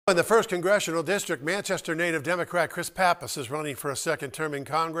In the 1st Congressional District, Manchester native Democrat Chris Pappas is running for a second term in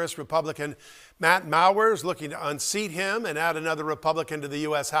Congress. Republican Matt Mowers looking to unseat him and add another Republican to the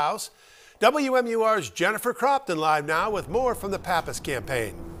U.S. House. WMUR's Jennifer Cropton live now with more from the Pappas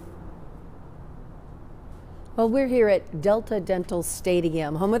campaign. Well, we're here at Delta Dental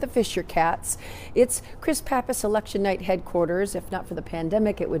Stadium, home of the Fisher Cats. It's Chris Pappas election night headquarters. If not for the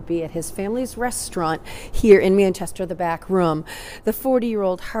pandemic, it would be at his family's restaurant here in Manchester, the back room. The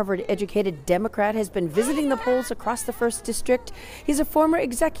 40-year-old Harvard-educated Democrat has been visiting the polls across the 1st District. He's a former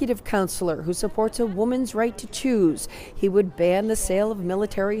executive counselor who supports a woman's right to choose. He would ban the sale of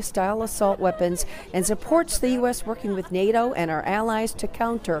military-style assault weapons and supports the U.S. working with NATO and our allies to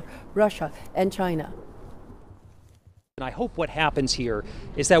counter Russia and China. And I hope what happens here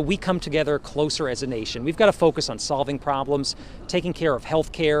is that we come together closer as a nation. We've got to focus on solving problems, taking care of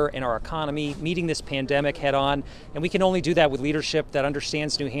health care and our economy, meeting this pandemic head on, and we can only do that with leadership that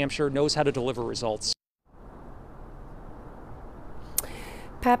understands New Hampshire, knows how to deliver results.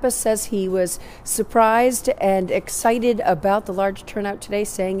 Pappas says he was surprised and excited about the large turnout today,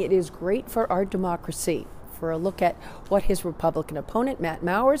 saying it is great for our democracy. For a look at what his Republican opponent, Matt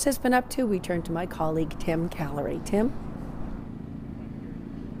Mowers, has been up to, we turn to my colleague, Tim Callery. Tim?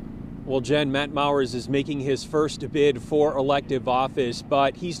 Well, Jen, Matt Mowers is making his first bid for elective office,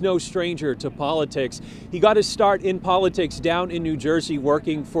 but he's no stranger to politics. He got his start in politics down in New Jersey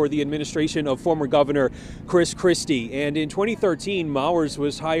working for the administration of former Governor Chris Christie. And in 2013, Mowers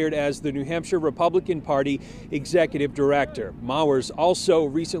was hired as the New Hampshire Republican Party executive director. Mowers also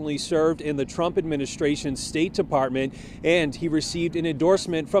recently served in the Trump administration's State Department, and he received an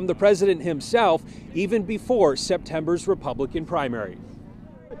endorsement from the president himself even before September's Republican primary.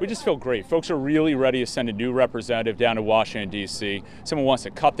 We just feel great. Folks are really ready to send a new representative down to Washington, D.C. Someone wants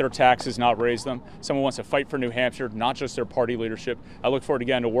to cut their taxes, not raise them. Someone wants to fight for New Hampshire, not just their party leadership. I look forward to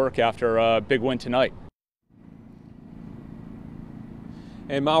getting to work after a big win tonight.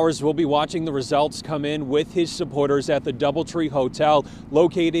 And Mowers will be watching the results come in with his supporters at the DoubleTree Hotel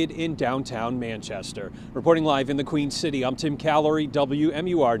located in downtown Manchester. Reporting live in the Queen City, I'm Tim Callery,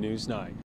 WMUR News 9.